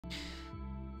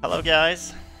Hello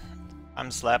guys, I'm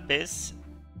Slappis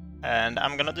and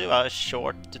I'm gonna do a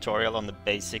short tutorial on the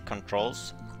basic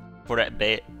controls for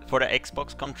the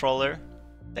Xbox controller,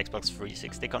 the Xbox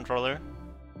 360 controller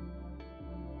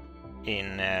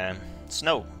in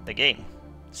Snow, the game.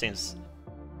 Since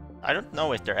I don't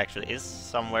know if there actually is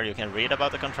somewhere you can read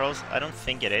about the controls, I don't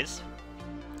think it is.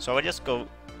 So I just go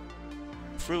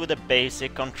through the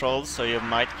basic controls so you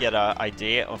might get an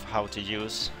idea of how to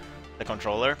use the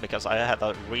controller, because I had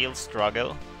a real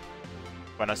struggle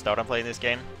when I started playing this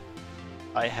game.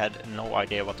 I had no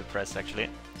idea what to press actually.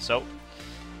 So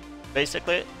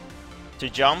basically, to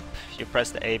jump you press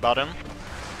the A button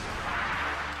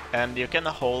and you can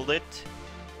hold it.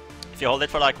 If you hold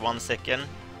it for like 1 second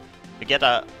you get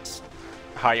a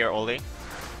higher ollie,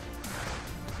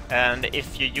 and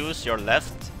if you use your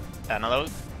left analog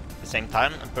at the same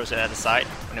time and push it at the side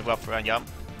when you go up for a jump,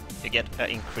 you get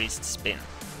an increased spin.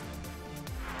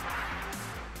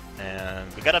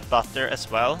 And we got a butter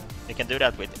as well. You can do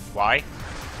that with Y,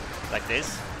 like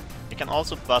this. You can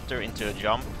also butter into a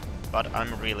jump, but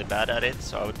I'm really bad at it,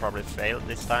 so I would probably fail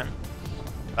this time.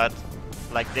 But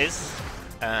like this,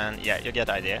 and yeah, you get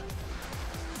the idea.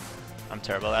 I'm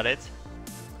terrible at it.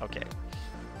 Okay.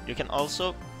 You can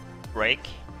also brake,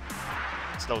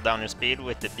 slow down your speed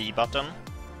with the B button.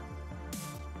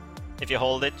 If you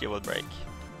hold it, you will brake.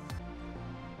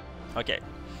 Okay,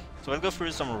 so we'll go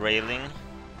through some railing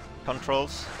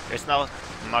controls. There's not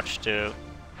much to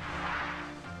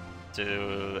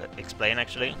explain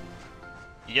actually.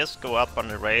 You just go up on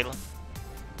the rail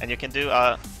and you can do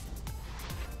a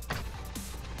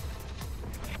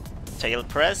tail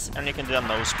press and you can do a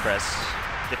nose press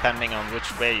depending on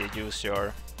which way you use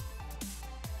your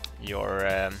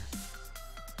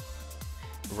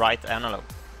right analog.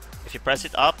 If you press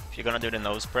it up, you're gonna do the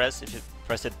nose press. If you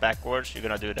press it backwards, you're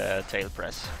gonna do the tail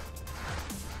press.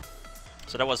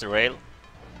 So that was the rail.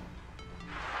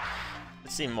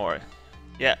 Let's see more.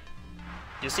 Yeah,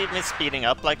 you see me speeding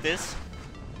up like this,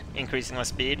 increasing my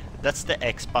speed. That's the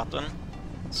X button.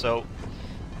 So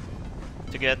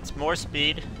to get more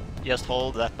speed, just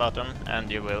hold that button and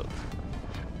you will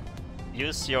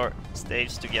use your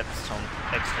stage to get some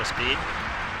extra speed.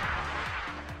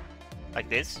 Like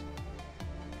this.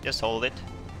 Just hold it.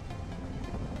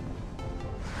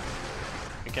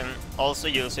 You can also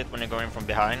use it when you're going from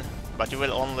behind, but you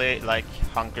will only like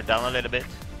hunker down a little bit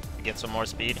to get some more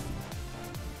speed.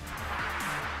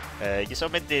 You saw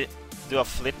me do a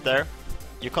flip there.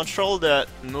 You control the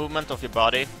movement of your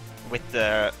body with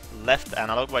the left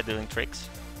analog by doing tricks.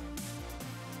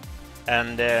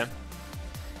 And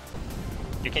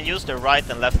you can use the right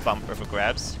and left bumper for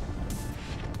grabs,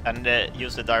 and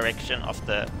use the direction of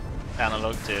the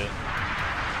analog to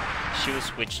choose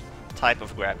which type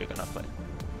of grab you're gonna play.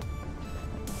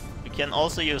 You can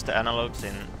also use the analogs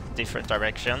in different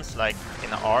directions, like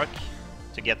in an arc,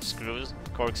 to get screws,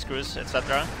 corkscrews,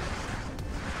 etc.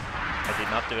 I did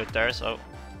not do it there, so...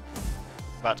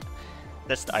 but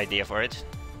that's the idea for it.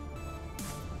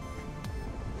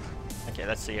 Okay,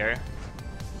 let's see here.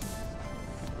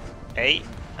 A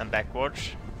and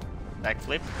backwards,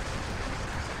 backflip.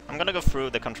 I'm gonna go through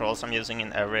the controls I'm using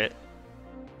in every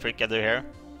trick I do here.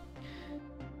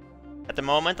 At the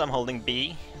moment I'm holding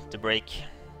B to brake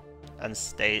and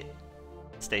stay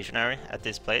stationary at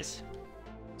this place,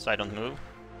 so I don't move.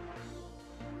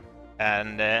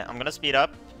 And I'm gonna speed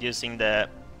up using the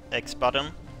X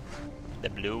button, the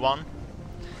blue one.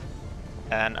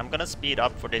 And I'm gonna speed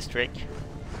up for this trick.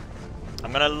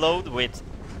 I'm gonna load with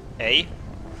A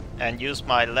and use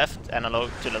my left analog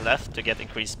to the left to get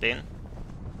increased spin.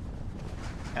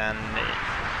 And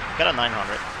got a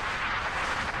 900.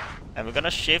 And we're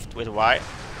gonna shift with Y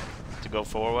to go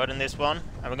forward in this one.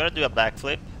 And we're gonna do a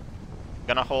backflip. We're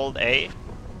gonna hold A,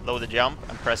 load the jump,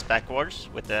 and press backwards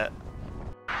with the...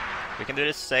 We can do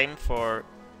the same for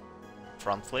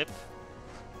front flip.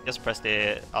 Just press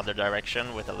the other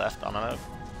direction with the left analog.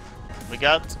 We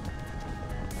got...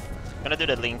 Gonna do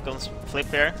the Lincoln's flip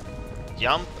here.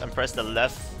 Jump and press the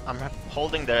left. I'm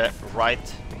holding the right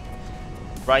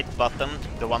button,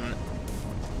 the one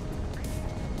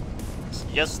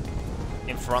just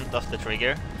in front of the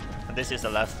trigger. And this is the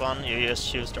left one. You just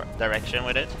choose direction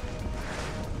with it.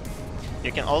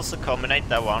 You can also combine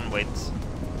that one with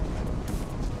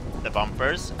the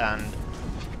bumpers and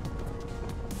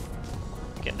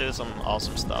you can do some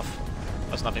awesome stuff.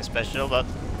 That's nothing special, but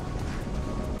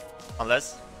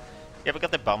unless... Yeah, we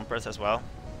got the bumpers as well.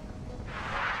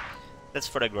 That's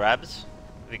for the grabs.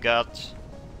 We got...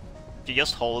 If you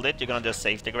just hold it, you're gonna do a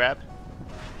safety grab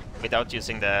without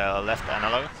using the left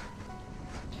analog.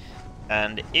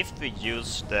 And if we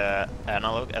use the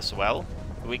analog as well,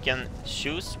 we can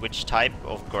choose which type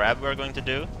of grab we're going to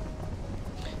do,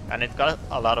 and it got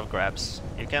a lot of grabs.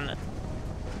 You can,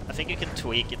 I think you can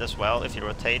tweak it as well if you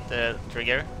rotate the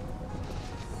trigger.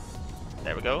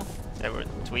 There we go. There we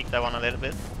tweak that one a little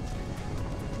bit.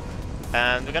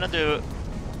 And we're gonna do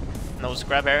nose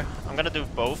grab here. I'm gonna do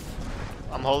both.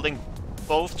 I'm holding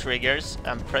both triggers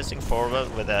and pressing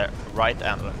forward with the right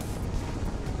angle.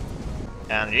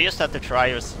 And you just have to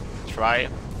try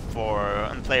for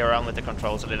and play around with the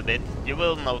controls a little bit. You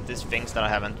will notice things that I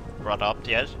haven't brought up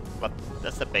yet, but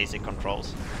that's the basic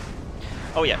controls.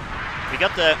 Oh yeah, we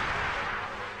got the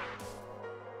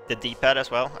D-pad as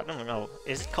well. I don't know,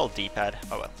 is it called D-pad?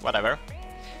 Oh well, whatever.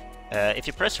 If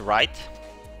you press right,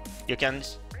 you can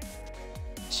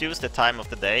choose the time of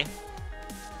the day.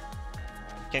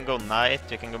 You can go night,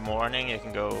 you can go morning, you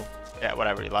can go, yeah,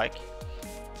 whatever you like.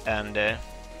 And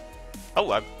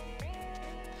oh,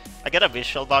 I get a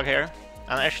visual bug here,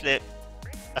 and actually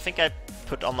I think I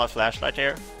put on my flashlight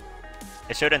here.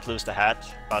 It shouldn't lose the hat,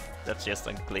 but that's just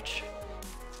a glitch.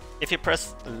 If you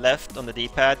press left on the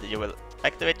D-pad, you will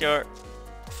activate your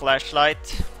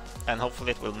flashlight, and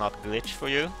hopefully it will not glitch for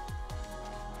you.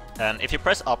 And if you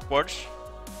press upwards,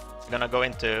 you're gonna go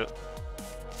into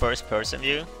first person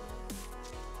view,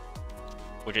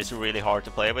 which is really hard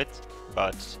to play with,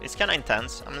 but it's kinda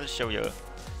intense. I'm gonna show you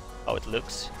how it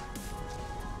looks.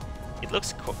 It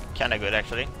looks kinda good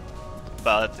actually,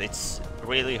 but it's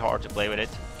really hard to play with it.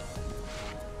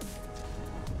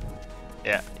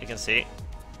 Yeah, you can see.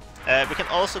 We can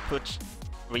also put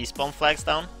respawn flags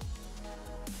down.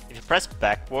 If you press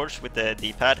backwards with the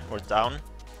D-pad or down,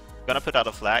 we're gonna put out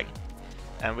a flag,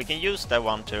 and we can use that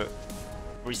one to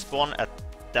respawn at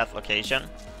that location.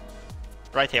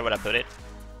 Right here where I put it.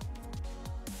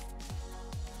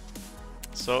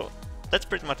 So that's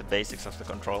pretty much the basics of the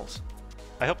controls.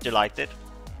 I hope you liked it.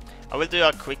 I will do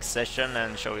a quick session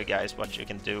and show you guys what you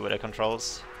can do with the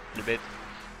controls a little bit.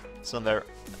 Some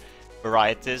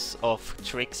varieties of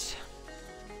tricks.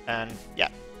 And yeah,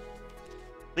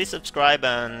 please subscribe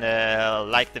and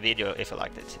like the video if you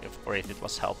liked it, or if it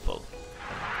was helpful.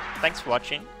 Thanks for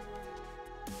watching.